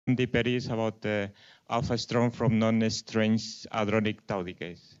Peris about alpha strong from non-strange hadronic tau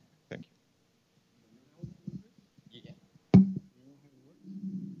decays. Thank you.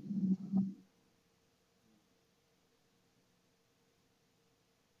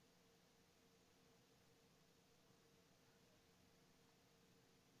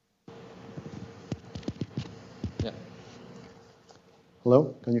 Yeah.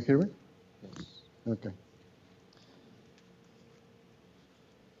 Hello, can you hear me? Yes. Okay.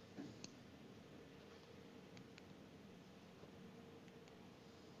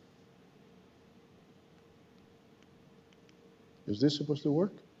 Is this supposed to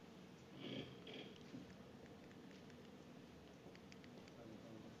work?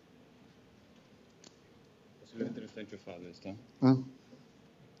 Posiblemente no está enchufado esto. Ah.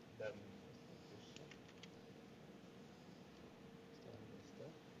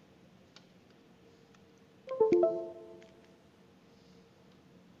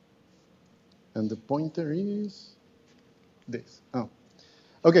 And the pointer is this. Oh.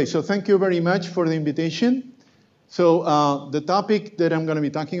 Okay, so thank you very much for the invitation. So the topic that I'm going to be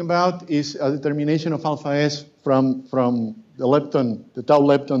talking about is a determination of alpha S from the tau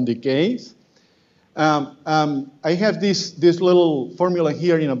lepton decays. I have this little formula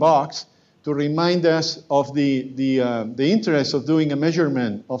here in a box to remind us of the interest of doing a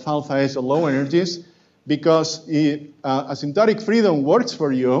measurement of alpha S at low energies, because asymptotic freedom works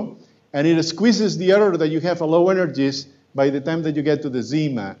for you, and it squeezes the error that you have at low energies by the time that you get to the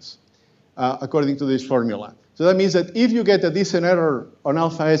Z mass, according to this formula. So that means that if you get a decent error on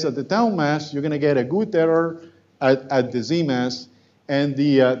alpha S at the tau mass, you're going to get a good error at the Z mass. And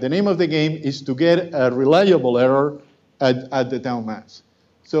the name of the game is to get a reliable error at the tau mass.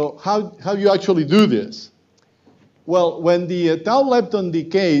 So how you actually do this? Well, when the tau lepton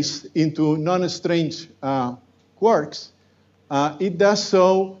decays into non-strange quarks, it does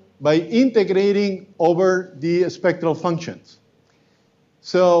so by integrating over the spectral functions.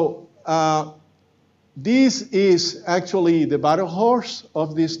 So this is actually the battle horse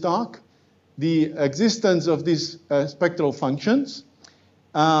of this talk, the existence of these spectral functions.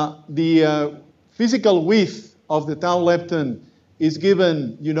 The physical width of the tau lepton is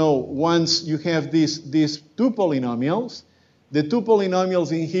given, once you have these two polynomials. The two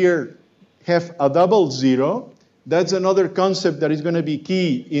polynomials in here have a double zero. That's another concept that is going to be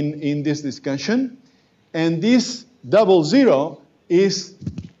key in this discussion. And this double zero is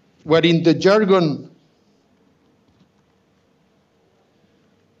what in the jargon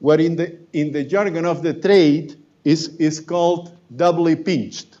of the trade is called doubly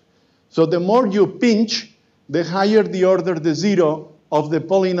pinched. So the more you pinch, the higher the order the zero of the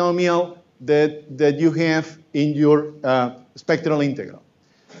polynomial that you have in your spectral integral.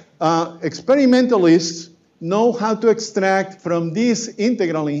 Experimentalists know how to extract from this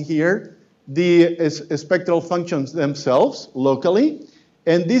integral in here the spectral functions themselves locally.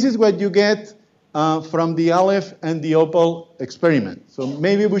 And this is what you get from the Aleph and the Opal experiment. So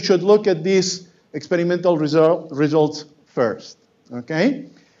maybe we should look at these experimental results first, okay?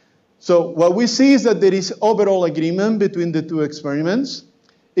 So what we see is that there is overall agreement between the two experiments,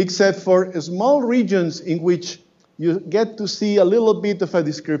 except for small regions in which you get to see a little bit of a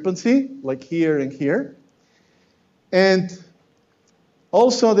discrepancy, like here and here. And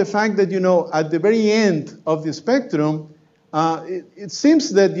also the fact that, at the very end of the spectrum, it seems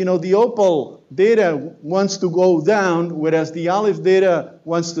that, the Opal data wants to go down, whereas the Aleph data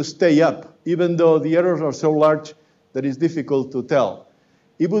wants to stay up, even though the errors are so large that it's difficult to tell.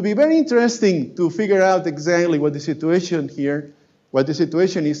 It would be very interesting to figure out exactly what the situation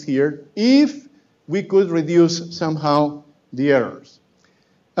is here, if we could reduce somehow the errors.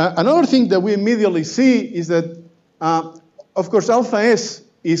 Another thing that we immediately see is that, of course, alpha S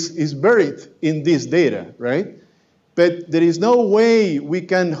is buried in this data, right? But there is no way we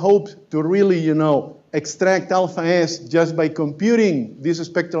can hope to really, extract alpha S just by computing these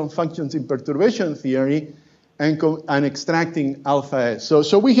spectral functions in perturbation theory and extracting alpha S.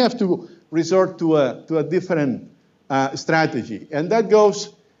 So we have to resort to a different strategy. And that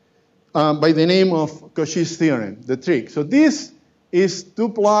goes by the name of Cauchy's theorem, the trick. So this is two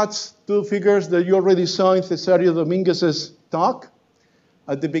plots, two figures that you already saw in Cesario Dominguez's talk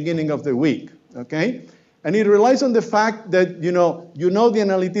at the beginning of the week, okay? And it relies on the fact that, you know the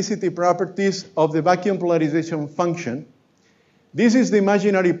analyticity properties of the vacuum polarization function. This is the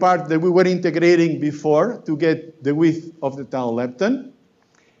imaginary part that we were integrating before to get the width of the tau lepton.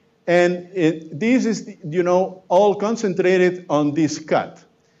 And this is, all concentrated on this cut.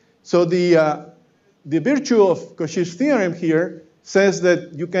 So the virtue of Cauchy's theorem here says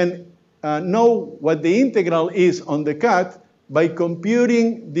that you can know what the integral is on the cut by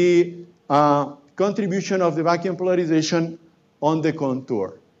computing the contribution of the vacuum polarization on the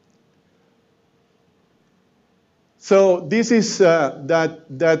contour. So this is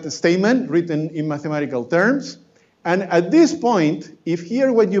that statement written in mathematical terms. And at this point, if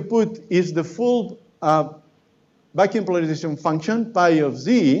here what you put is the full vacuum polarization function, pi of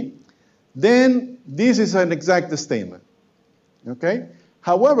z, then this is an exact statement. Okay?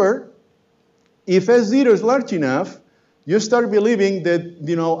 However, if S0 is large enough, you start believing that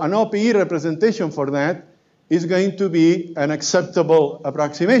an OPE representation for that is going to be an acceptable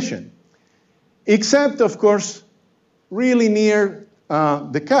approximation. Except, of course, really near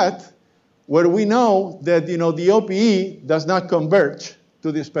the cut, where we know that the OPE does not converge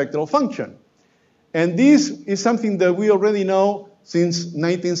to the spectral function. And this is something that we already know since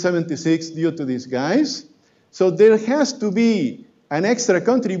 1976 due to these guys. So there has to be an extra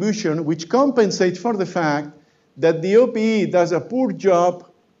contribution which compensates for the fact that the OPE does a poor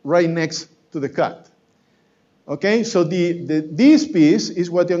job right next to the cut. Okay, so this piece is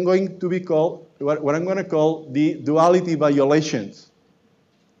what I'm going to call the duality violations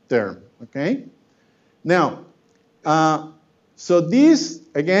term. Okay, now so this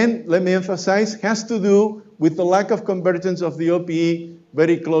again, let me emphasize, has to do with the lack of convergence of the OPE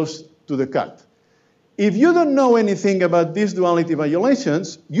very close to the cut. If you don't know anything about these duality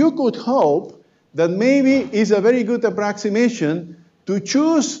violations, you could hope that maybe it's a very good approximation to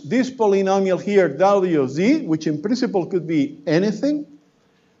choose this polynomial here, W of z, which in principle could be anything,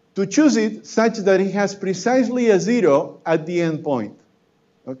 to choose it such that it has precisely a 0 at the end point.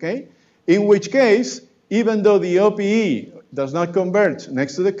 Okay? In which case, even though the OPE does not converge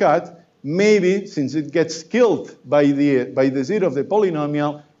next to the cut, maybe, since it gets killed by the 0 of the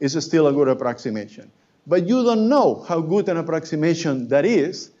polynomial, it's still a good approximation. But you don't know how good an approximation that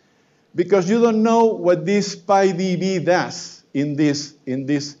is, because you don't know what this pi dB does in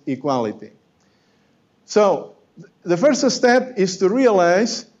this equality. So the first step is to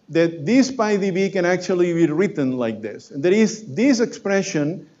realize that this pi dB can actually be written like this. And there is this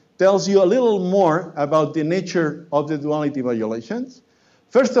expression tells you a little more about the nature of the duality violations.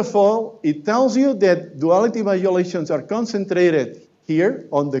 First of all, it tells you that duality violations are concentrated here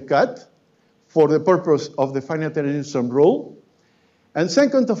on the cut for the purpose of the finite energy sum rule. And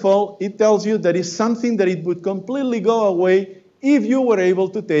second of all, it tells you that it's something that it would completely go away if you were able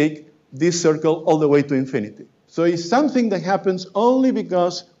to take this circle all the way to infinity. So it's something that happens only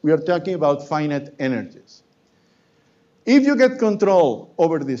because we are talking about finite energies. If you get control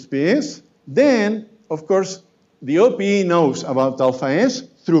over this piece, then, of course, the OPE knows about alpha S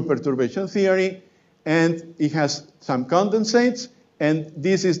through perturbation theory, and it has some condensates, and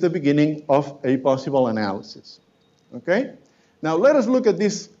this is the beginning of a possible analysis. Okay? Now let us look at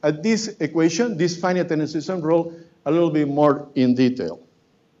this equation, this finite energy sum rule, a little bit more in detail.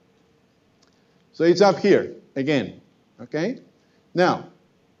 So it's up here again. Okay? Now,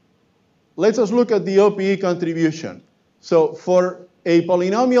 let us look at the OPE contribution. So for a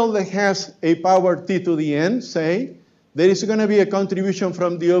polynomial that has a power t to the n, say, there is going to be a contribution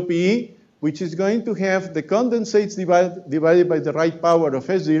from the OPE, which is going to have the condensates divided by the right power of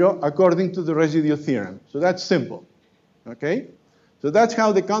S0 according to the residue theorem. So that's simple. Okay? So that's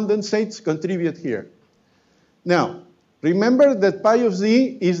how the condensates contribute here. Now, remember that pi of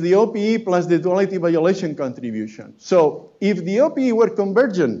z is the OPE plus the duality violation contribution. So if the OPE were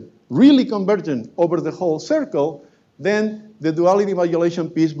convergent, really convergent over the whole circle, then the duality violation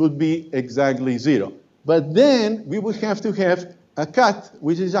piece would be exactly 0. But then we would have to have a cut,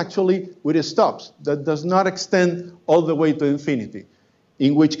 which is actually with a stops, that does not extend all the way to infinity.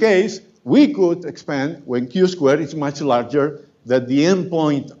 In which case, we could expand when q squared is much larger than the end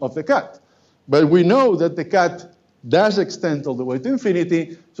point of the cut. But we know that the cut does extend all the way to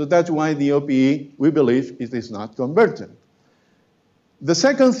infinity, so that's why the OPE, we believe, it is not convergent. The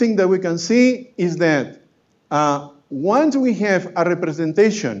second thing that we can see is that once we have a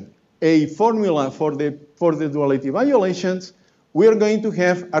representation, a formula for the duality violations, we are going to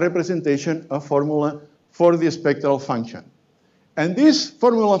have a representation, a formula for the spectral function. And this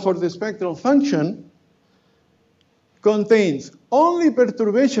formula for the spectral function contains only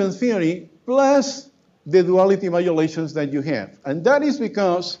perturbation theory plus the duality violations that you have. And that is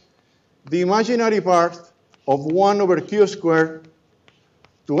because the imaginary part of 1 over q squared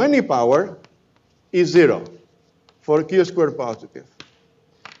to any power is 0 for q squared positive.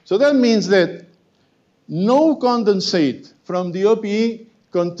 So that means that no condensate from the OPE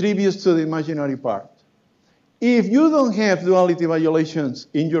contributes to the imaginary part. If you don't have duality violations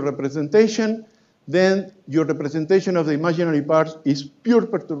in your representation, then your representation of the imaginary part is pure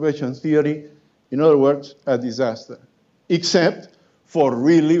perturbation theory. In other words, a disaster. except for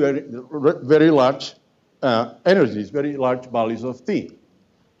really very large energies, very large values of T.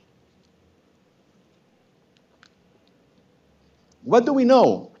 What do we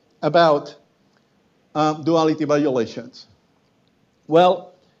know about duality violations?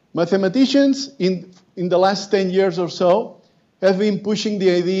 Well, mathematicians in the last 10 years or so have been pushing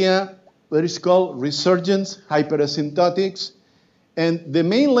the idea that is called resurgence hyperasymptotics. And the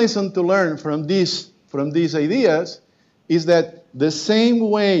main lesson to learn from these ideas is that the same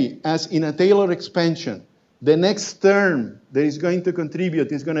way as in a Taylor expansion, the next term that is going to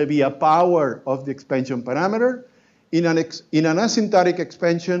contribute is going to be a power of the expansion parameter. In an asymptotic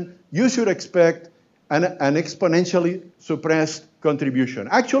expansion, you should expect an exponentially suppressed contribution.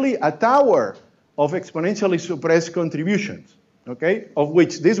 Actually, a tower of exponentially suppressed contributions, okay, of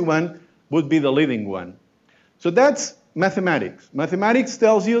which this one would be the leading one. So that's mathematics. Mathematics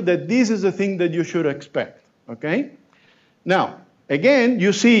tells you that this is the thing that you should expect, okay? Now, again,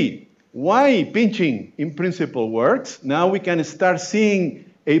 you see why pinching in principle works. Now we can start seeing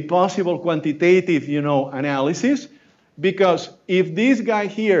a possible quantitative, analysis, because if this guy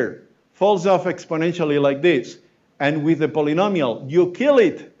here falls off exponentially like this, and with the polynomial you kill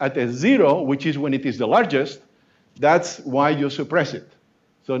it at a 0, which is when it is the largest, that's why you suppress it.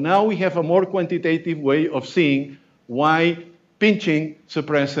 So now we have a more quantitative way of seeing why pinching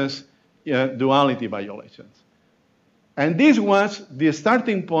suppresses duality violations. And this was the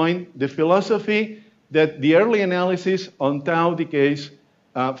starting point, the philosophy that the early analysis on tau decays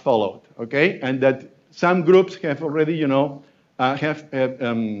followed, okay? And that some groups have already,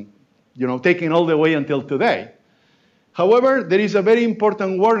 taken all the way until today. However, there is a very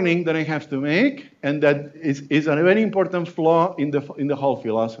important warning that I have to make, and that is a very important flaw in the whole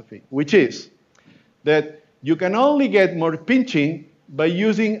philosophy, which is that you can only get more pinching by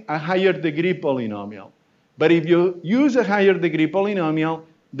using a higher degree polynomial. But if you use a higher degree polynomial,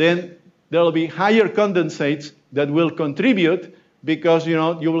 then there will be higher condensates that will contribute because you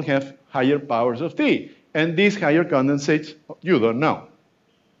will have higher powers of T. And these higher condensates, you don't know.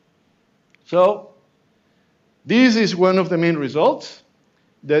 So this is one of the main results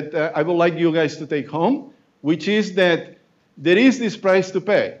that I would like you guys to take home, which is that there is this price to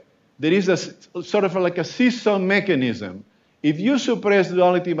pay. There is a sort of like a seesaw mechanism. If you suppress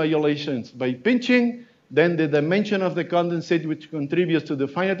duality violations by pinching, then the dimension of the condensate which contributes to the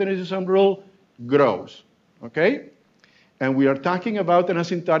finite energy sum rule grows, okay? And we are talking about an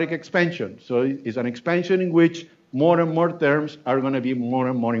asymptotic expansion. So it's an expansion in which more and more terms are going to be more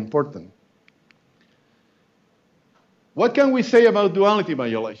and more important. What can we say about duality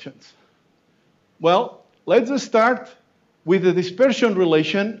violations? Well, let's start with the dispersion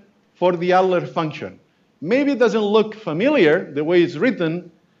relation for the Adler function. Maybe it doesn't look familiar the way it's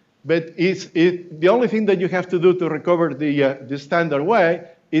written, but the only thing that you have to do to recover the standard way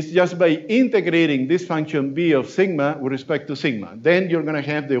is just by integrating this function b of sigma with respect to sigma. Then you're going to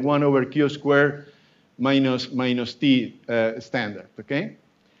have the 1 over q squared minus t standard, okay?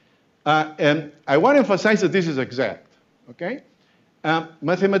 And I want to emphasize that this is exact, okay?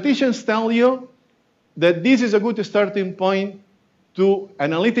 Mathematicians tell you that this is a good starting point to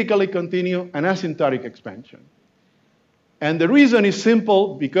analytically continue an asymptotic expansion. And the reason is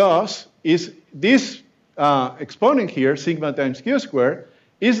simple because this exponent here, sigma times q squared,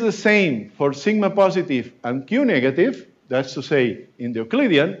 is the same for sigma positive and q negative, that's to say in the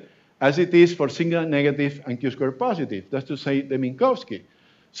Euclidean, as it is for sigma negative and q squared positive, that's to say the Minkowski.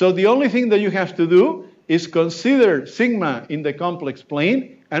 So the only thing that you have to do is consider sigma in the complex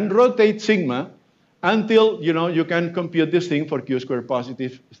plane and rotate sigma until you can compute this thing for q squared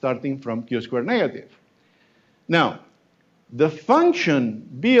positive starting from q squared negative. Now, the function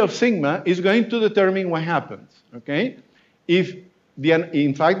b of sigma is going to determine what happens, okay?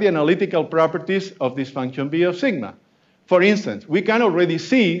 In fact, the analytical properties of this function b of sigma. For instance, we can already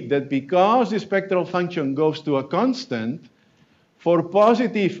see that because the spectral function goes to a constant, for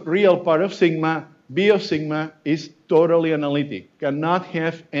positive real part of sigma, b of sigma is totally analytic, cannot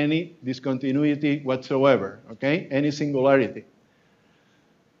have any discontinuity whatsoever, okay? Any singularity.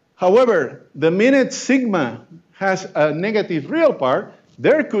 However, the minute sigma has a negative real part,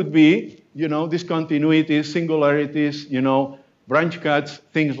 there could be, discontinuities, singularities, branch cuts,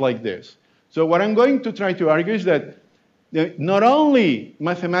 things like this. So what I'm going to try to argue is that not only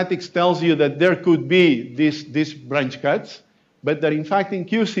mathematics tells you that there could be these branch cuts, but that in fact in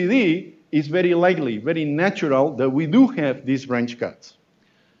QCD it's very likely, very natural that we do have these branch cuts.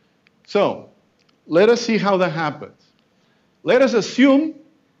 So let us see how that happens. Let us assume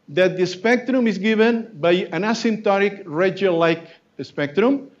that the spectrum is given by an asymptotic Regel-like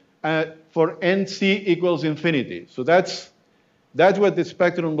spectrum for NC equals infinity. So that's what the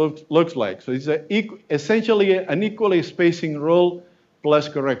spectrum looks like. So it's essentially an equally spacing rule plus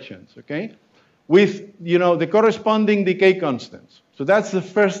corrections, okay? With, the corresponding decay constants. So that's the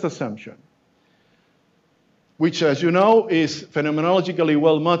first assumption, which, as you know, is phenomenologically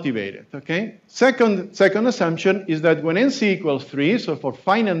well motivated, okay? Second assumption is that when NC equals 3, so for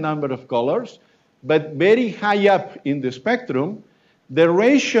finite number of colors, but very high up in the spectrum, the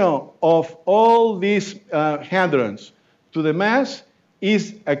ratio of all these hadrons to the mass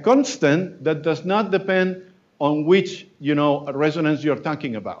is a constant that does not depend on which resonance you're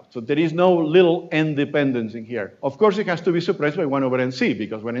talking about. So there is no little n dependence in here. Of course, it has to be suppressed by 1 over NC,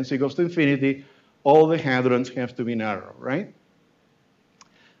 because when NC goes to infinity, all the hadrons have to be narrow, right?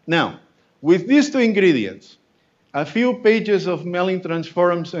 Now, with these two ingredients, a few pages of Melling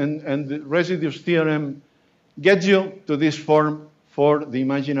transforms and the residues theorem gets you to this form for the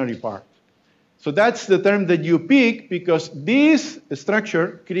imaginary part. So that's the term that you pick, because this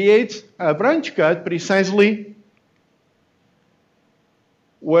structure creates a branch cut precisely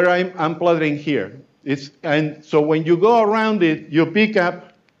where I'm plotting here. And so when you go around it, you pick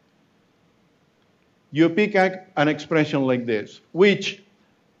up an expression like this, which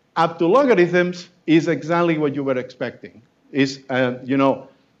up to logarithms is exactly what you were expecting. Is an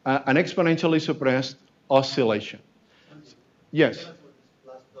exponentially suppressed oscillation. Yes.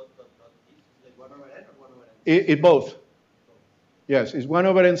 It both. Yes, it's 1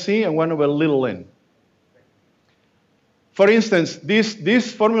 over NC and 1 over little n. For instance,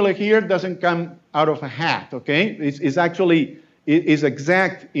 this formula here doesn't come out of a hat, okay? It's actually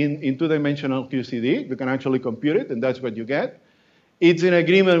exact in two-dimensional QCD. You can actually compute it, and that's what you get. It's in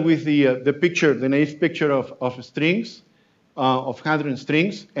agreement with the picture, the naive picture of strings, of hadron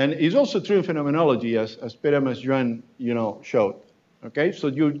strings, and it's also true in phenomenology, as Peram, as Joan, showed. Okay, so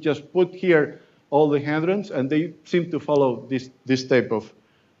you just put here all the hadrons, and they seem to follow this type of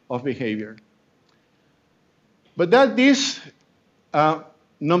behavior. But that these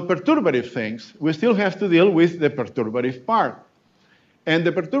non-perturbative things, we still have to deal with the perturbative part. And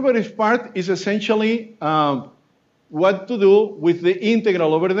the perturbative part is essentially what to do with the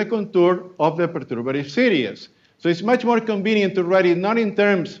integral over the contour of the perturbative series. So it's much more convenient to write it not in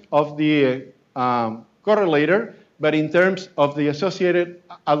terms of the correlator, but in terms of the associated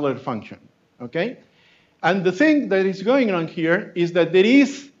Adler function, okay? And the thing that is going on here is that there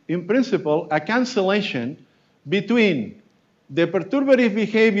is, in principle, a cancellation between the perturbative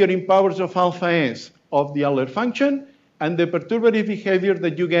behavior in powers of alpha s of the Adler function and the perturbative behavior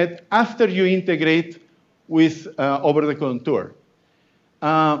that you get after you integrate with over the contour.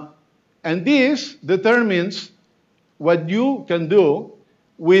 And this determines what you can do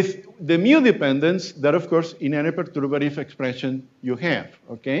with the mu dependence that, of course, in any perturbative expression you have,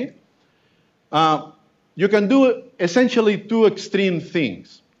 okay? You can do essentially two extreme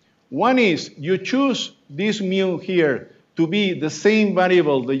things. One is you choose this mu here to be the same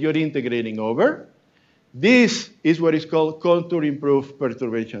variable that you're integrating over. This is what is called contour-improved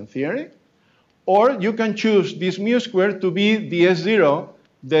perturbation theory. Or you can choose this mu squared to be the S0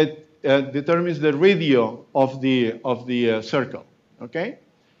 that determines the radio of the circle, okay?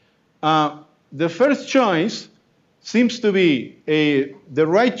 The first choice seems to be the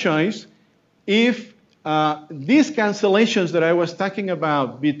right choice if these cancellations that I was talking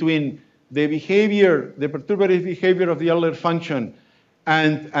about between the behavior, the perturbative behavior of the Adler function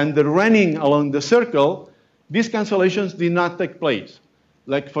and the running along the circle, these cancellations did not take place.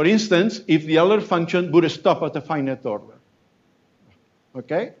 Like, for instance, if the Adler function would stop at a finite order,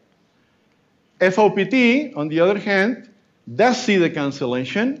 okay? FOPT, on the other hand, does see the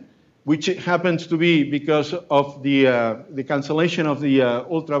cancellation, which happens to be because of the cancellation of the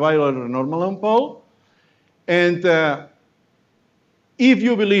ultraviolet renormalant pole. And if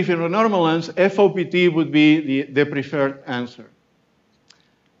you believe in renormalance, FOPT would be the preferred answer.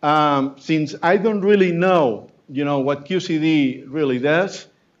 Since I don't really know, what QCD really does,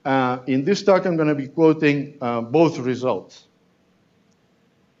 in this talk I'm going to be quoting both results.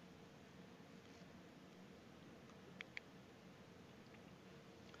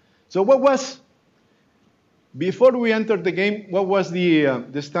 So before we entered the game, what was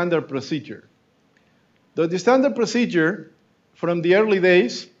the standard procedure? The standard procedure from the early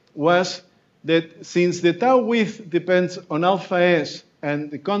days was that since the tau width depends on alpha s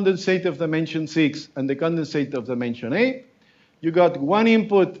and the condensate of dimension 6 and the condensate of dimension 8, you got one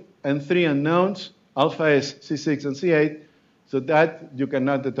input and three unknowns, alpha s, C6, and C8, so that you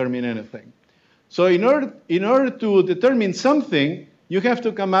cannot determine anything. So in order to determine something, you have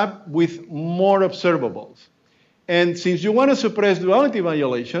to come up with more observables. And since you want to suppress duality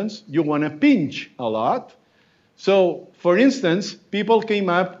violations, you want to pinch a lot. So, for instance, people came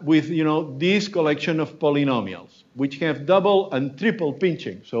up with this collection of polynomials, which have double and triple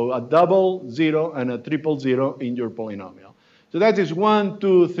pinching. So a double zero and a triple zero in your polynomial. So that is 1,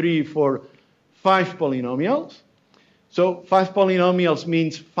 2, 3, 4, 5 polynomials. So 5 polynomials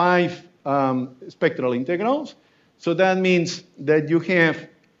means 5 spectral integrals. So that means that you have,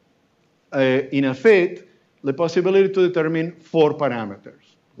 in a fit, the possibility to determine 4 parameters,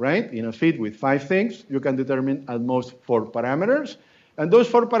 right? In a fit with 5 things, you can determine at most 4 parameters. And those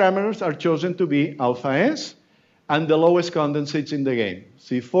 4 parameters are chosen to be alpha S and the lowest condensates in the game,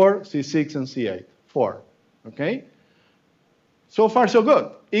 C4, C6, and C8, 4, okay? So far, so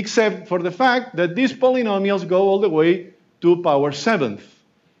good, except for the fact that these polynomials go all the way to power 7th.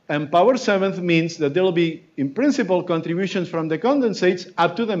 And power 7th means that there will be, in principle, contributions from the condensates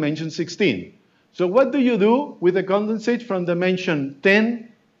up to dimension 16. So what do you do with the condensates from dimension 10,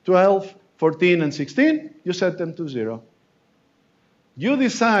 12, 14, and 16? You set them to 0. You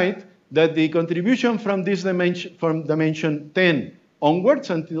decide that the contribution from this dimension, from dimension 10 onwards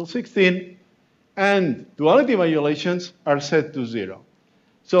until 16, and duality violations are set to 0.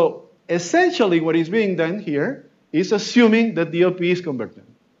 So essentially what is being done here is assuming that the OP is convergent.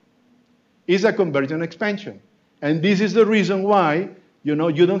 It's a convergent expansion. And this is the reason why you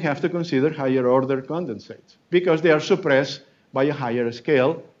don't have to consider higher order condensates, because they are suppressed by a higher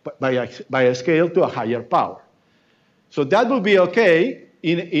scale, by a scale to a higher power. So that would be okay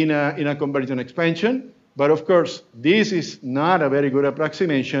in a convergent expansion, but of course, this is not a very good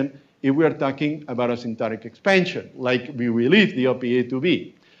approximation if we are talking about asymptotic expansion, like we believe the OPA to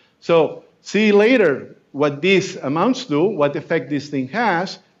be. So see later what this amounts to, what effect this thing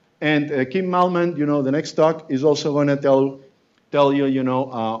has, and Kim Malman, the next talk is also going to tell you,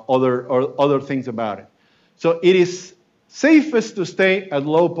 other things about it. So it is safest to stay at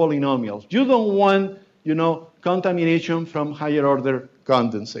low polynomials. You don't want, contamination from higher order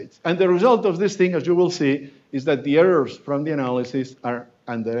condensates. And the result of this thing, as you will see, is that the errors from the analysis are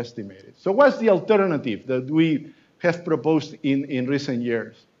underestimated. So what's the alternative that we have proposed in recent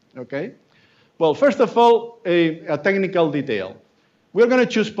years? Okay. Well, first of all, a technical detail. We're going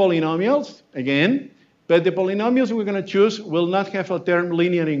to choose polynomials, again, but the polynomials we're going to choose will not have a term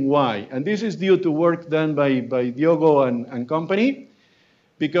linear in Y. And this is due to work done by Diogo and company,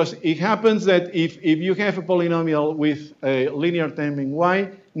 because it happens that if you have a polynomial with a linear term in Y,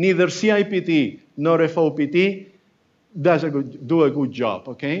 neither CIPT nor FOPT do a good job,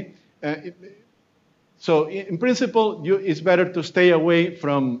 okay? So in principle, it's better to stay away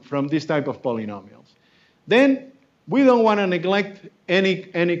from this type of polynomials. Then we don't want to neglect any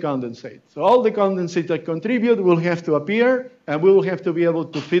condensate. So all the condensates that contribute will have to appear, and we will have to be able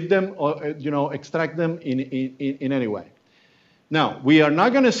to fit them or extract them in any way. Now, we are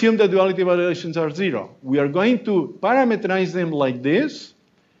not going to assume that duality violations are 0. We are going to parameterize them like this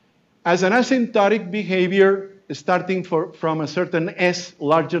as an asymptotic behavior starting from a certain S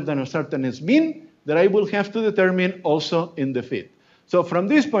larger than a certain S min that I will have to determine also in the fit. So from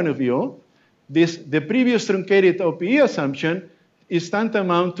this point of view, the previous truncated OPE assumption is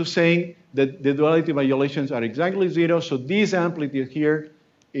tantamount to saying that the duality violations are exactly 0, so this amplitude here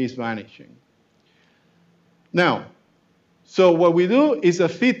is vanishing. Now, so what we do is a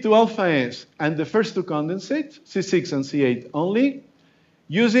fit to alpha S and the first 2 condensates, C6 and C8 only,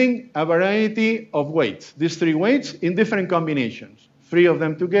 using a variety of weights, these 3 weights in different combinations. 3 of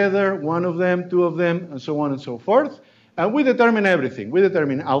them together, 1 of them, 2 of them, and so on and so forth. And we determine everything. We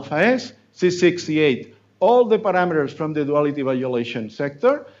determine alpha S, C6, C8, all the parameters from the duality violation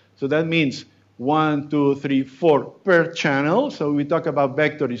sector. So that means 1, 2, 3, 4 per channel. So we talk about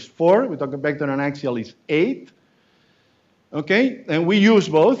vector is 4. We talk about vector and axial is 8. Okay, and we use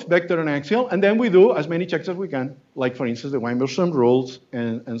both vector and axial, and then we do as many checks as we can, like for instance the Weinbergson rules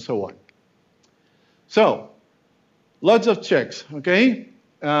and so on. So, lots of checks, okay?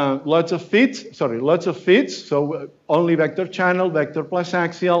 Lots of fits. So only vector channel, vector plus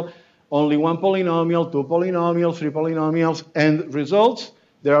axial, only 1 polynomial, 2 polynomials, 3 polynomials, and results.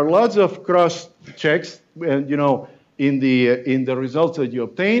 There are lots of cross checks, in the results that you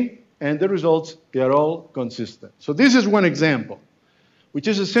obtain. And the results, they are all consistent. So this is one example, which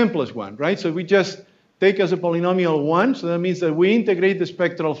is the simplest one, right? So we just take as a polynomial 1, so that means that we integrate the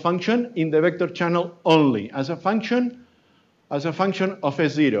spectral function in the vector channel only as a function of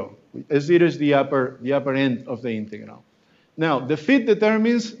S0. S0 is the upper end of the integral. Now, the fit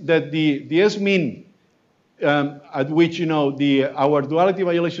determines that the S min at which our duality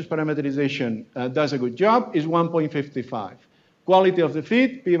violations parameterization does a good job is 1.55. Quality of the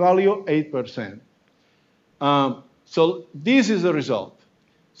fit, p-value 8%. So this is the result.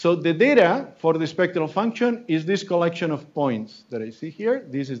 So the data for the spectral function is this collection of points that I see here.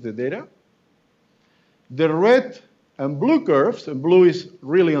 This is the data. The red and blue curves, and blue is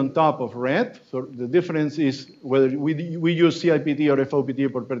really on top of red. So the difference is whether we use CIPT or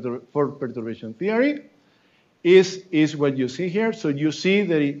FOPT for perturbation theory, is what you see here. So you see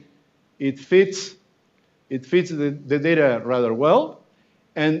that it fits the data rather well.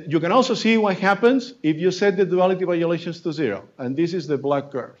 And you can also see what happens if you set the duality violations to 0. And this is the black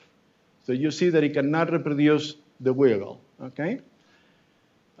curve. So you see that it cannot reproduce the wiggle, okay?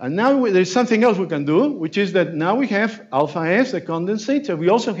 And now there's something else we can do, which is that now we have alpha S, the condensate, and we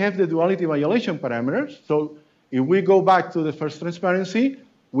also have the duality violation parameters. So if we go back to the first transparency,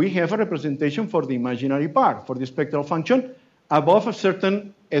 we have a representation for the imaginary part, for the spectral function, above a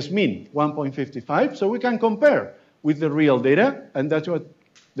certain S min, 1.55. So we can compare with the real data, and that's what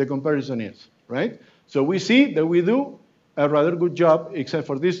the comparison is, right? So we see that we do a rather good job, except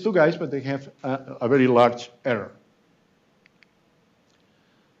for these two guys, but they have a very large error.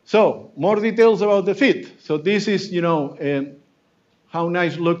 So more details about the fit. So this is, how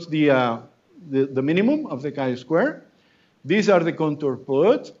nice looks the minimum of the chi-square. These are the contour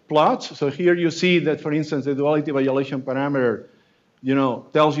plots. So here you see that, for instance, the duality violation parameter,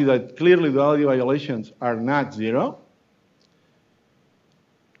 tells you that clearly duality violations are not 0.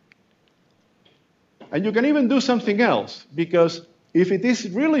 And you can even do something else, because if it is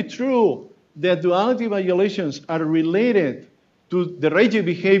really true that duality violations are related to the radial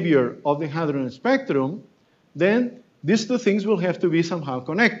behavior of the hadron spectrum, then these two things will have to be somehow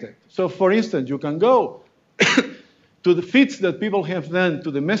connected. So for instance, you can go to the fits that people have done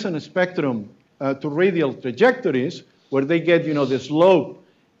to the meson spectrum to radial trajectories, where they get the slope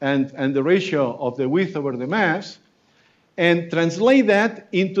and the ratio of the width over the mass, and translate that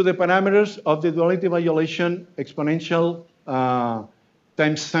into the parameters of the duality violation exponential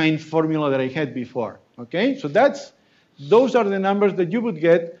times sine formula that I had before. Okay, so those are the numbers that you would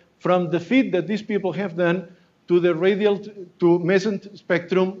get from the fit that these people have done to the meson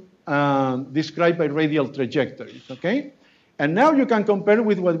spectrum described by radial trajectories. Okay, and now you can compare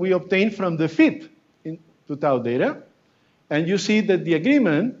with what we obtained from the fit to tau data, and you see that the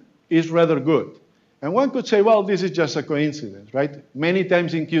agreement is rather good. And one could say, well, this is just a coincidence, right? Many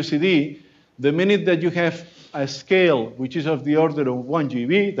times in QCD, the minute that you have a scale which is of the order of 1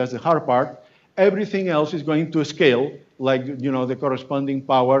 GeV, that's the hard part, everything else is going to scale like the corresponding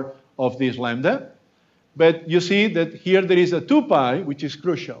power of this lambda. But you see that here there is a 2 pi, which is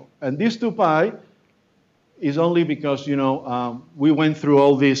crucial. And this 2 pi is only because we went through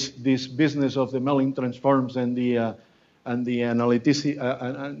all this business of the Melling transforms and the analyticity,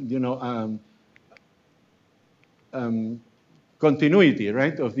 continuity,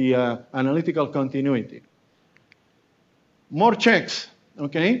 right, of the analytical continuity. More checks,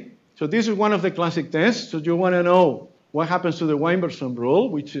 okay? So this is one of the classic tests. So you want to know what happens to the Weinbergson rule,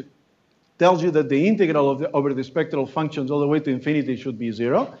 which tells you that the integral over the spectral functions all the way to infinity should be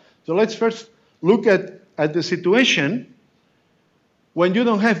 0. So let's first look at the situation when you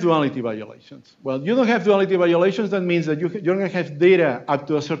don't have duality violations. Well, you don't have duality violations. That means that you're going to have data up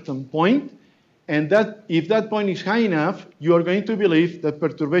to a certain point, and that if that point is high enough, you are going to believe that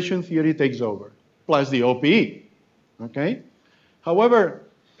perturbation theory takes over, plus the OPE, okay? However,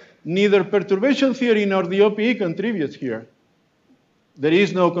 neither perturbation theory nor the OPE contributes here. There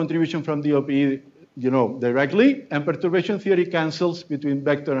is no contribution from the OPE, directly, and perturbation theory cancels between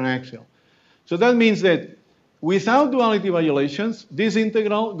vector and axial. So that means that without duality violations, this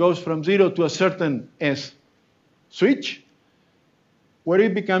integral goes from 0 to a certain S switch, where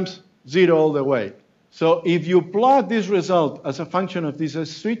it becomes 0 all the way. So if you plot this result as a function of this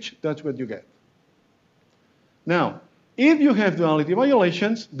S switch, that's what you get. Now, if you have duality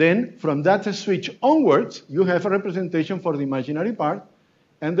violations, then from that S switch onwards, you have a representation for the imaginary part,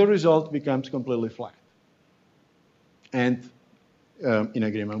 and the result becomes completely flat and in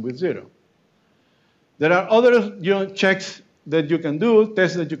agreement with 0. There are other checks that you can do,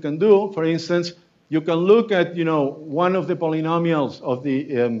 tests that you can do. For instance, you can look at one of the polynomials of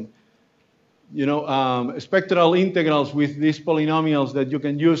the spectral integrals with these polynomials that you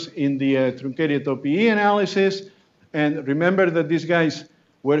can use in the truncated OPE analysis. And remember that these guys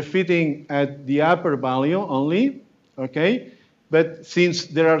were fitting at the upper value only, okay? But since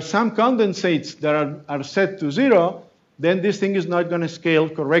there are some condensates that are set to 0, then this thing is not going to scale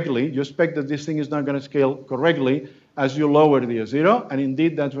correctly. You expect that this thing is not going to scale correctly as you lower the 0, and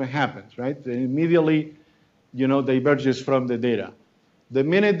indeed that's what happens, right? It immediately, diverges from the data. The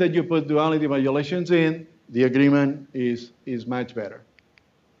minute that you put duality violations in, the agreement is much better.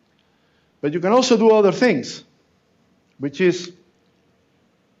 But you can also do other things, which is,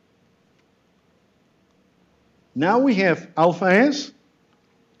 now we have alpha S,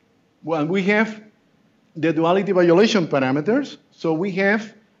 well, we have the duality violation parameters, so we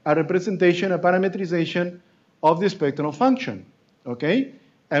have a representation, a parametrization of the spectral function, okay?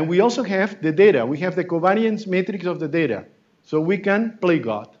 And we also have the data. We have the covariance matrix of the data. So we can play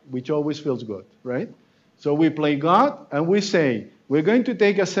God, which always feels good, right? So we play God, and we say, we're going to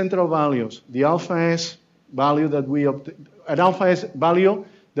take as central values the alpha S value that we an alpha S value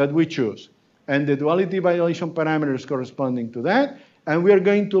that we choose, and the duality violation parameters corresponding to that, and we are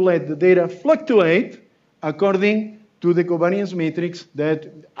going to let the data fluctuate according to the covariance matrix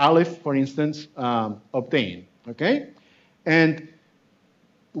that Aleph, for instance, obtained, okay? And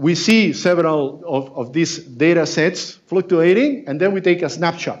we see several of these data sets fluctuating, and then we take a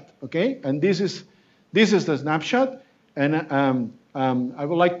snapshot, okay? And this is the snapshot, and I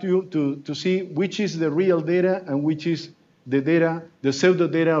would like to see which is the real data and which is the data, the pseudo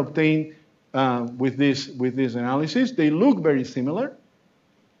data obtained with this analysis. They look very similar.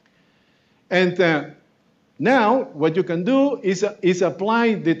 And now what you can do is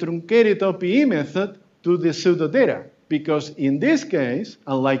apply the truncated OPE method to the pseudo data, because in this case,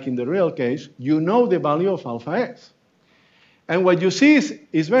 unlike in the real case, you know the value of alpha S. And what you see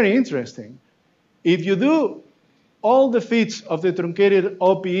is very interesting. If you do all the fits of the truncated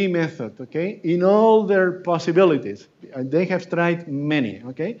OPE method, okay, in all their possibilities, and they have tried many,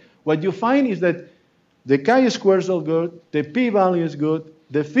 okay, what you find is that the chi-squares are good, the p-value is good,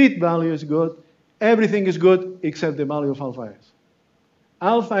 the fit value is good, everything is good except the value of alpha S.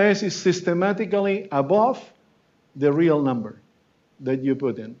 Alpha S is systematically above the real number that you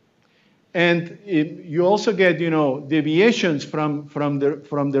put in. And you also get, deviations from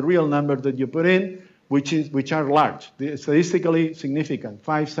the real number that you put in, which are large, statistically significant,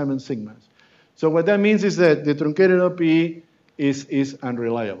 5, 7 sigmas. So what that means is that the truncated OPE is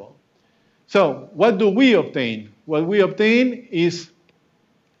unreliable. So what do we obtain? What we obtain is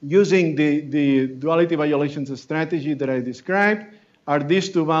using the duality violations strategy that I described, are these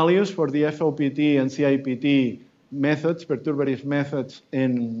two values for the FOPT and CIPT methods, perturbative methods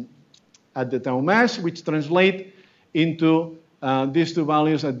at the tau mass, which translate into these two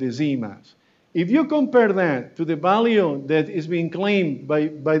values at the Z mass. If you compare that to the value that is being claimed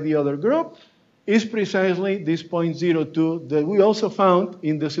by the other group, is precisely this 0.02 that we also found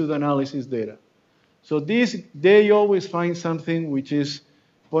in the pseudo-analysis data. So they always find something which is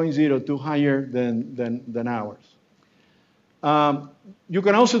 0.02 higher than ours. You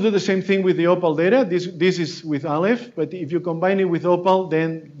can also do the same thing with the OPAL data. This is with Aleph, but if you combine it with OPAL,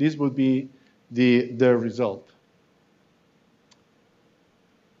 then this would be the result.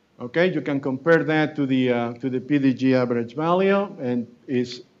 Okay, you can compare that to the PDG average value, and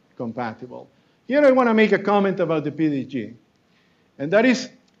is compatible. Here I want to make a comment about the PDG, and that is,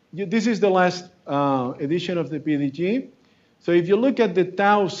 this is the last edition of the PDG. So if you look at the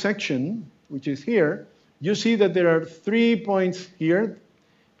tau section, which is here, you see that there are 3 points here,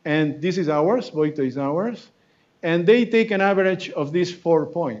 and this is ours, Boito is ours, and they take an average of these 4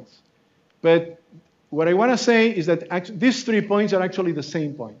 points. But what I want to say is that these 3 points are actually the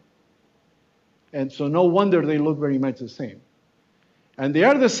same point. And so no wonder they look very much the same. And they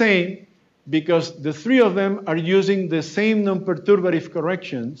are the same because the 3 of them are using the same non-perturbative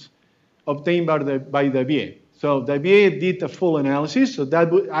corrections obtained by Davier. So Davier did a full analysis, so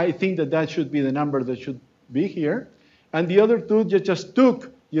I think that should be the number that should be here. And the other 2 just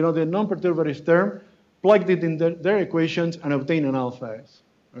took the non-perturbative term, plugged it in their equations, and obtained an alpha S,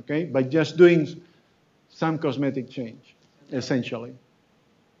 okay, by just doing some cosmetic change, essentially.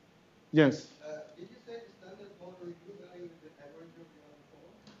 Yes? Did you say the standard model review value is the average of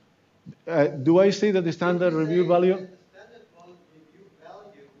the other 4? Do I say that the standard review value? The standard model review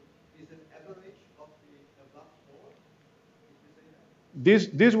value is an average of the above 4? Did you say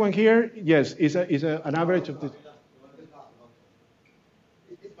that? This one here, yes, is an average of the.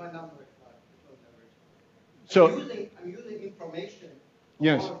 It's my number. So I'm using information.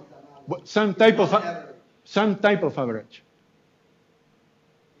 Yes, some type of average.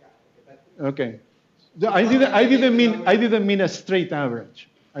 Yeah, okay. I didn't mean a straight average.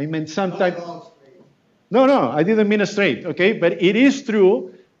 I meant some type. No, I didn't mean a straight. Okay, but it is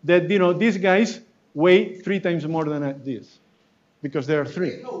true that these guys weigh 3 times more than this, because there are 3.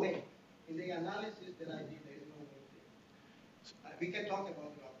 There's no way. In the analysis that I did, there's no way. We can talk about it.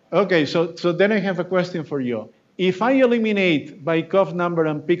 Okay, so then I have a question for you. If I eliminate by Koff number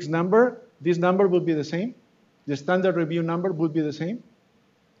and Pick's number, this number would be the same? The standard review number would be the same?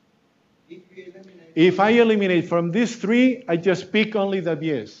 If I eliminate from these 3, I just pick only the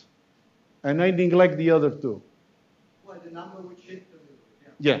BS. and I neglect the other two. Well, the number would shift a little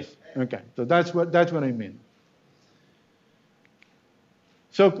bit. Yeah. Yes. Okay. So that's what I mean.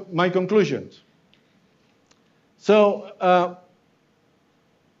 So my conclusions. So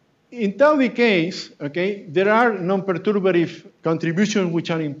in tau decays, okay, there are non-perturbative contributions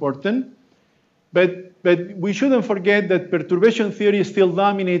which are important, but we shouldn't forget that perturbation theory still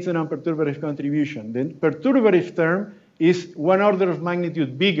dominates the non-perturbative contribution. The perturbative term is 1 order of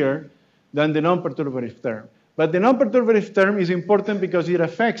magnitude bigger than the non-perturbative term. But the non-perturbative term is important because it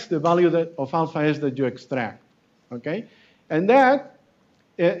affects the value of alpha S that you extract, okay? And that,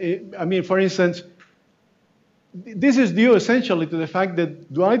 I mean, for instance, this is due essentially to the fact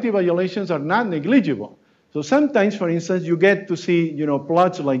that duality violations are not negligible. So sometimes, for instance, you get to see,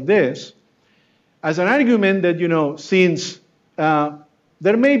 plots like this as an argument that, since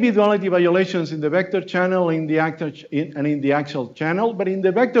there may be duality violations in the vector channel and in the axial channel, but in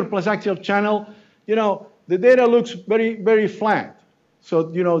the vector plus axial channel, the data looks very, very flat. So,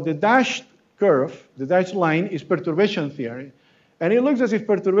 the dashed curve, the dashed line is perturbation theory. And it looks as if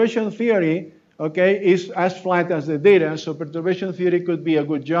perturbation theory, okay, is as flat as the data, so perturbation theory could be a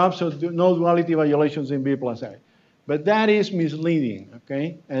good job, so no duality violations in B plus A. But that is misleading,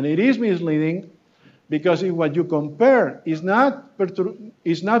 okay? And it is misleading because if what you compare is not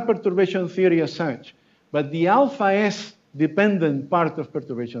perturbation theory as such, but the alpha S dependent part of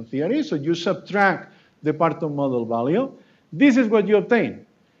perturbation theory, so you subtract the part of model value, this is what you obtain.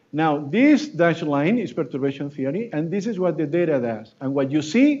 Now, this dashed line is perturbation theory, and this is what the data does. And what you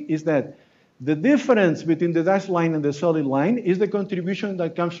see is that the difference between the dashed line and the solid line is the contribution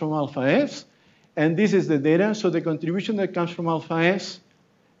that comes from alpha S, and this is the data, so the contribution that comes from alpha S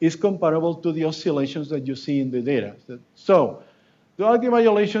is comparable to the oscillations that you see in the data. So, duality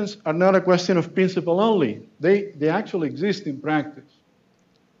violations are not a question of principle only. They actually exist in practice.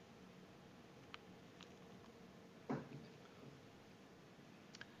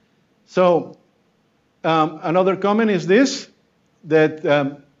 So, another comment is this,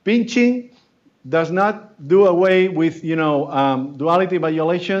 that pinching does not do away with, duality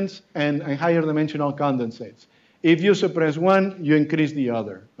violations and higher dimensional condensates. If you suppress one, you increase the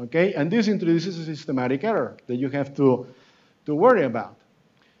other, okay? And this introduces a systematic error that you have to worry about.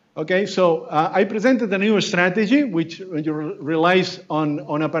 Okay, so I presented a new strategy which relies on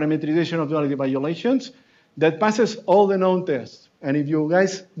a parametrization of duality violations that passes all the known tests. And if you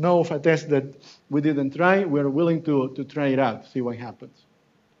guys know of a test that we didn't try, we're willing to try it out, see what happens.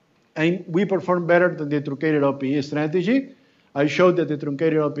 And we perform better than the truncated OPE strategy. I showed that the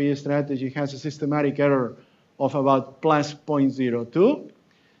truncated OPE strategy has a systematic error of about plus 0.02.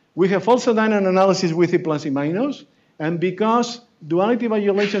 We have also done an analysis with the plus and minus, and because duality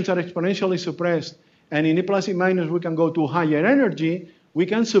violations are exponentially suppressed, and in E plus and minus we can go to higher energy, we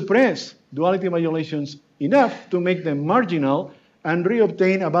can suppress duality violations enough to make them marginal and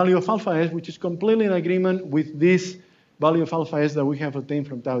reobtain a value of alpha S, which is completely in agreement with this value of alpha S that we have obtained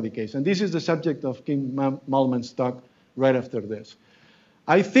from tau decays. And this is the subject of Kim Malman's talk right after this.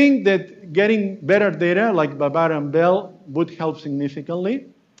 I think that getting better data like Babar and Bell would help significantly.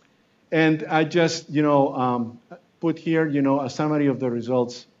 And I just, put here, a summary of the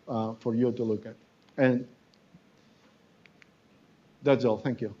results for you to look at. And that's all.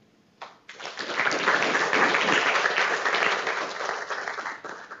 Thank you.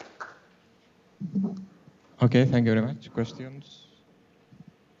 Okay, thank you very much. Questions?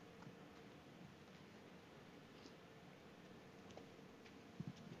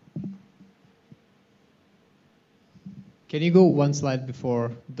 Can you go one slide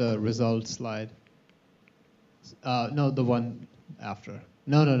before the results slide? No, the one after.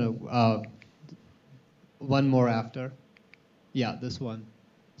 No. One more after. Yeah, this one.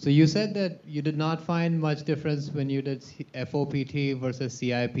 So you said that you did not find much difference when you did FOPT versus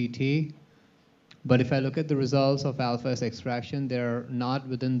CIPT. But if I look at the results of alpha S extraction, they're not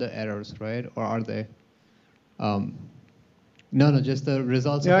within the errors, right? Or are they? No, just the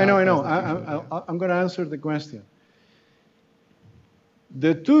results. Yeah, I know. I'm going to answer the question.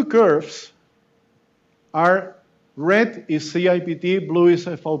 The two curves are red is CIPT, blue is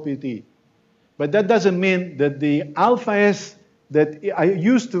FOPT. But that doesn't mean that the alpha S that I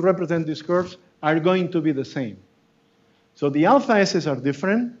used to represent these curves are going to be the same. So the alpha S's are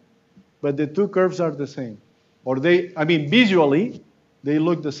different, but the two curves are the same. Or visually, they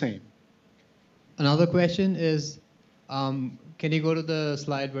look the same. Another question is, can you go to the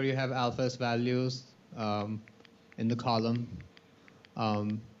slide where you have alpha S values in the column?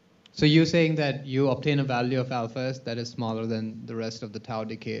 So you're saying that you obtain a value of alpha S that is smaller than the rest of the tau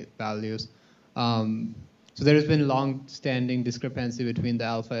decay values. So there has been long-standing discrepancy between the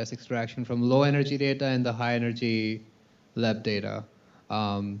alpha S extraction from low energy data and the high energy lab data.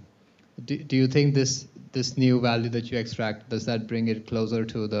 Do you think this new value that you extract, does that bring it closer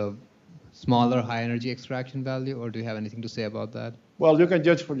to the smaller high energy extraction value, or do you have anything to say about that? Well, you can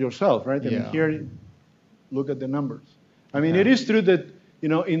judge for yourself, right? I mean, here, look at the numbers. I mean, it is true that, you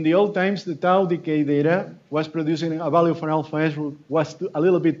know, in the old times, the tau decay data was producing a value for alpha S was a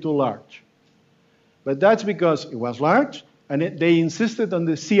little bit too large. But that's because it was large, and they insisted on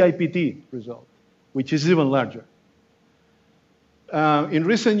the CIPT result, which is even larger. In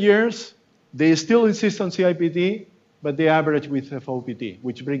recent years, they still insist on CIPT, but they average with FOPT,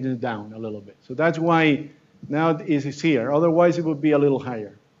 which brings it down a little bit. So that's why now it is here. Otherwise, it would be a little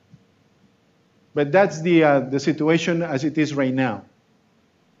higher. But that's the situation as it is right now.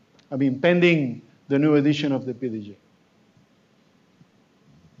 I mean, pending the new edition of the PDG.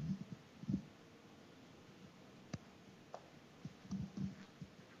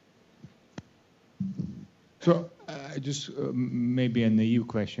 So just maybe a naive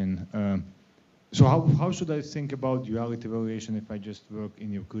question. So how should I think about duality evaluation if I just work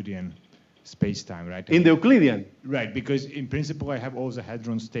in Euclidean space-time, right? In the Euclidean? Right, because in principle I have all the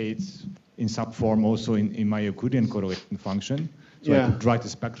hadron states in subform also in my Euclidean correlation function. So I could write a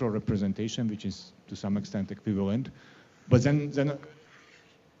spectral representation, which is to some extent equivalent. But then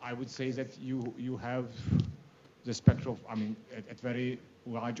I would say that you have the spectral, I mean, at very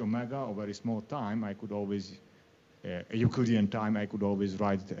large omega or very small time, I could always, a Euclidean time, I could always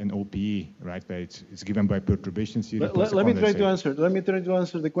write an OPE, right, where it's given by perturbation theory. Let me try to answer. Let me try to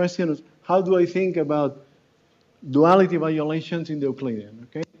answer the question of how do I think about duality violations in the Euclidean,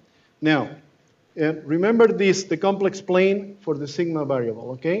 okay? Now, remember this, the complex plane for the sigma variable,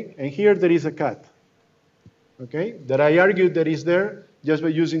 okay? And here there is a cut, okay, that I argued that is there just by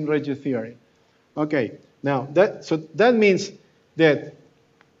using Regge theory. Okay, now, that means that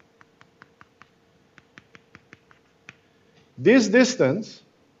this distance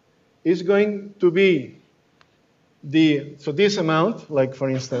is going to be so this amount, like for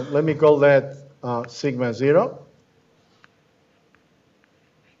instance, let me call that sigma 0.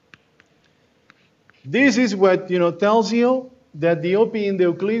 This is what tells you that the OP in the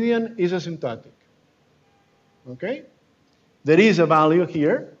Euclidean is asymptotic. Okay? There is a value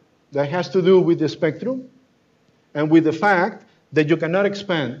here that has to do with the spectrum and with the fact that you cannot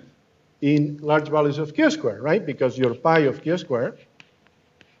expand in large values of q squared, right? Because your pi of q squared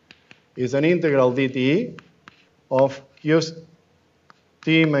is an integral dt of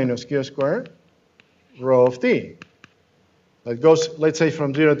t minus q squared rho of t. That goes, let's say,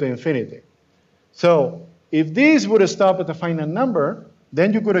 from 0 to infinity. So if this would stop at a finite number,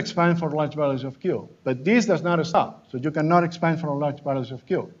 then you could expand for large values of q. But this does not stop, so you cannot expand for large values of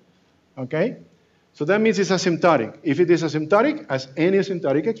q. Okay? So that means it's asymptotic. If it is asymptotic, as any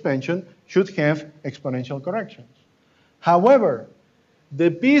asymptotic expansion should have exponential corrections. However, the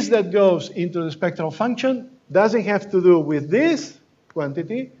piece that goes into the spectral function doesn't have to do with this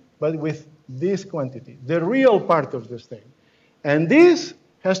quantity, but with this quantity, the real part of this thing. And this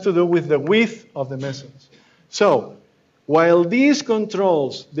has to do with the width of the mesons. So while this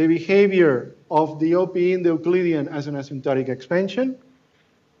controls the behavior of the OP in the Euclidean as an asymptotic expansion,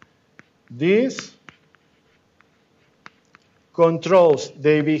 this controls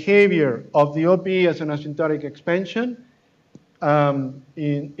the behavior of the OP as an asymptotic expansion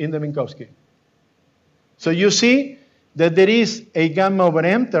in the Minkowski. So you see that there is a gamma over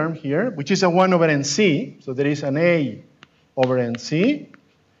m term here, which is a 1 over nc. So there is an a over nc,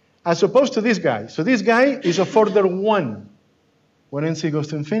 as opposed to this guy. So this guy is of order 1 when nc goes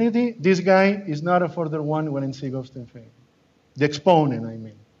to infinity. This guy is not of order 1 when nc goes to infinity. The exponent, I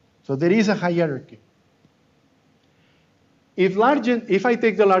mean. So there is a hierarchy. If I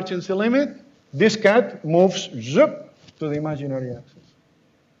take the large NC limit, this cat moves zip to the imaginary axis.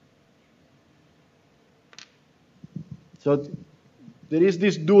 So there is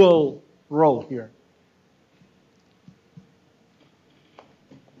this dual role here.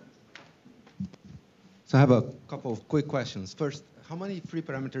 So I have a couple of quick questions. First, how many free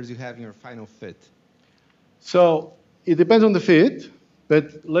parameters do you have in your final fit? So it depends on the fit,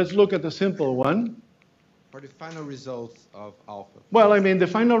 but let's look at the simple one. For the final results of alpha? Well, I mean, the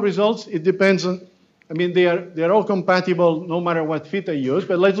final results, it depends on, I mean, they are all compatible no matter what fit I use,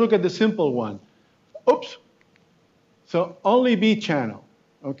 but let's look at the simple one. Oops. So only B channel,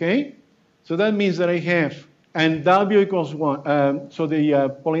 okay? So that means that I have, and W equals 1, so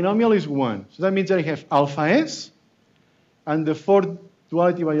the polynomial is 1. So that means that I have alpha S and the 4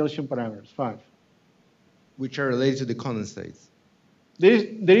 duality violation parameters, 5. Which are related to the condensates.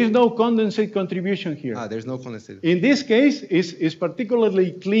 There is no condensate contribution here. There's no condensate. In this case, it's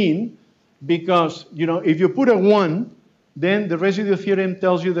particularly clean because, if you put a 1, then the residue theorem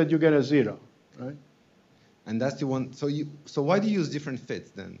tells you that you get a 0, right? And that's the one. So why do you use different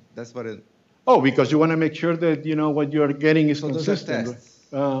fits then? That's what it. Oh, because you want to make sure that what you're getting is consistent. Those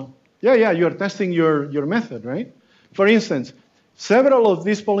are tests. Yeah, you're testing your method, right? For instance, several of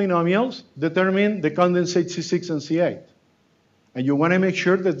these polynomials determine the condensate C6 and C8. And you want to make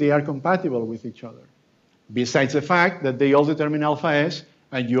sure that they are compatible with each other. Besides the fact that they all determine alpha S,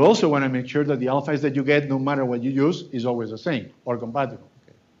 and you also want to make sure that the alpha S that you get, no matter what you use, is always the same or compatible.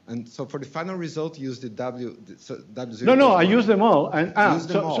 Okay. And so for the final result, you use the W0. No, I use them all. And use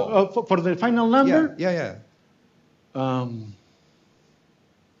them all. For the final number? Yeah.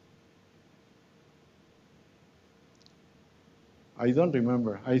 I don't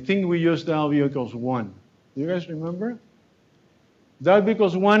remember. I think we used W equals 1. Do you guys remember? W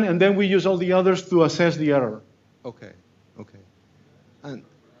equals 1, and then we use all the others to assess the error. Okay.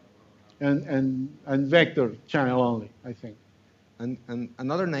 And vector channel only, I think. And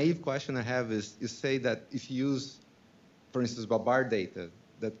another naive question I have is, you say that if you use, for instance, Babar data,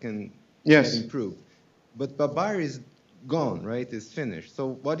 that can get improved. But Babar is gone, right? It's finished.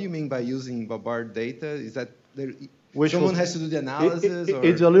 So what do you mean by using Babar data? Is that someone has to do the analysis?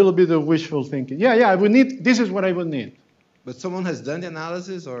 It's a little bit of wishful thinking. Yeah, I would need, this is what I would need. But someone has done the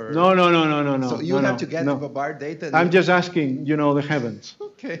analysis, or? No. So you have to get the Babar data? I'm just asking, the heavens.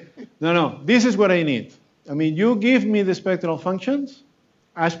 Okay. No, this is what I need. I mean, you give me the spectral functions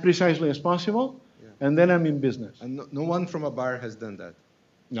as precisely as possible, and then I'm in business. And no one from Babar has done that?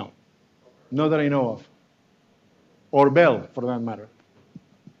 No. Not that I know of. Or Bell, for that matter.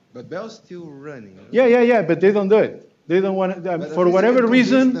 But Bell's still running. Yeah, but they don't do it. They don't want to, for whatever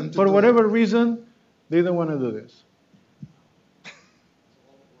reason, they don't want to do this.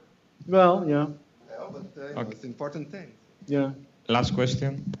 Well, yeah. But it's an important thing. Yeah. Last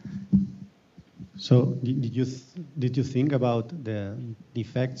question. So did you think about the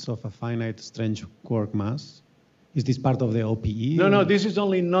effects of a finite strange quark mass? Is this part of the OPE? No, this is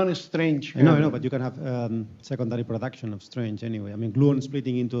only non-strange. I know, but you can have secondary production of strange anyway. I mean, gluon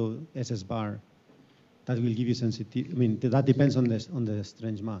splitting into SS bar, that will give you sensitivity. I mean, that depends on the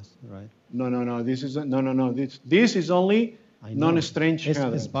strange mass, right? No. This is only non-strange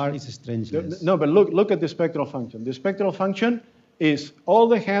hadron. SS bar is strangeless. No, but look at the spectral function. The spectral function is all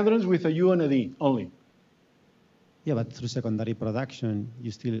the hadrons with a U and a D only. Yeah, but through secondary production,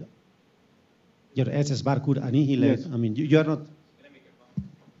 your SS bar could annihilate. Yes. I mean, you are not.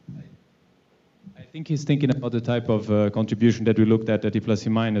 I think he's thinking about the type of contribution that we looked at E plus E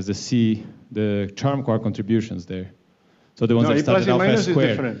minus, the charm quark contributions there. So the ones that started alpha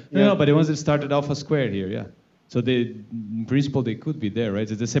squared. No, but the ones that started alpha squared here, yeah. So in principle, they could be there, right?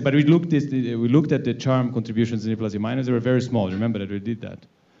 But we looked at the charm contributions in E plus E minus. They were very small. Remember that we did that.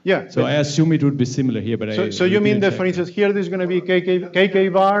 Yeah. So I assume it would be similar here, but So you mean that, for instance, here there's going to be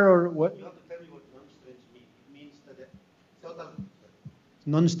KK bar or what?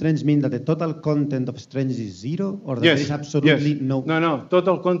 Non-strange means that the total content of strange is 0, or that there is absolutely no. No.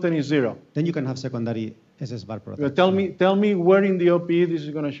 Total content is 0. Then you can have secondary SS bar production. Tell me where in the OPE this is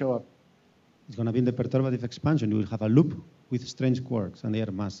going to show up. It's going to be in the perturbative expansion. You will have a loop with strange quarks, and they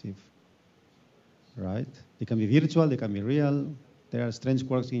are massive, right? They can be virtual, they can be real. There are strange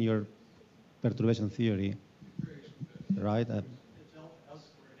quarks in your perturbation theory, right?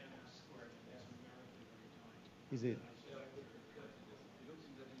 Is it?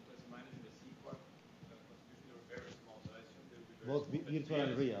 Both virtual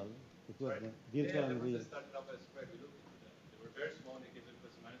and real. Virtual and real.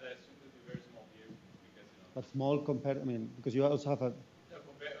 But small compared, I mean, because you also have a. No,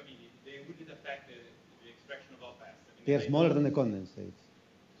 they wouldn't affect the extraction of alpha S. They are smaller than the condensates.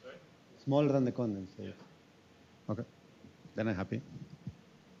 Sorry? Smaller than the condensates. Yeah. Okay. Then I'm happy.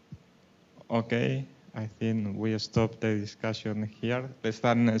 Okay, I think we stop the discussion here. Let's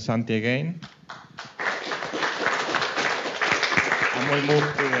thank Santi again. And we'll move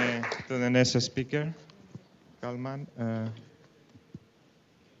to the next speaker, Kalman.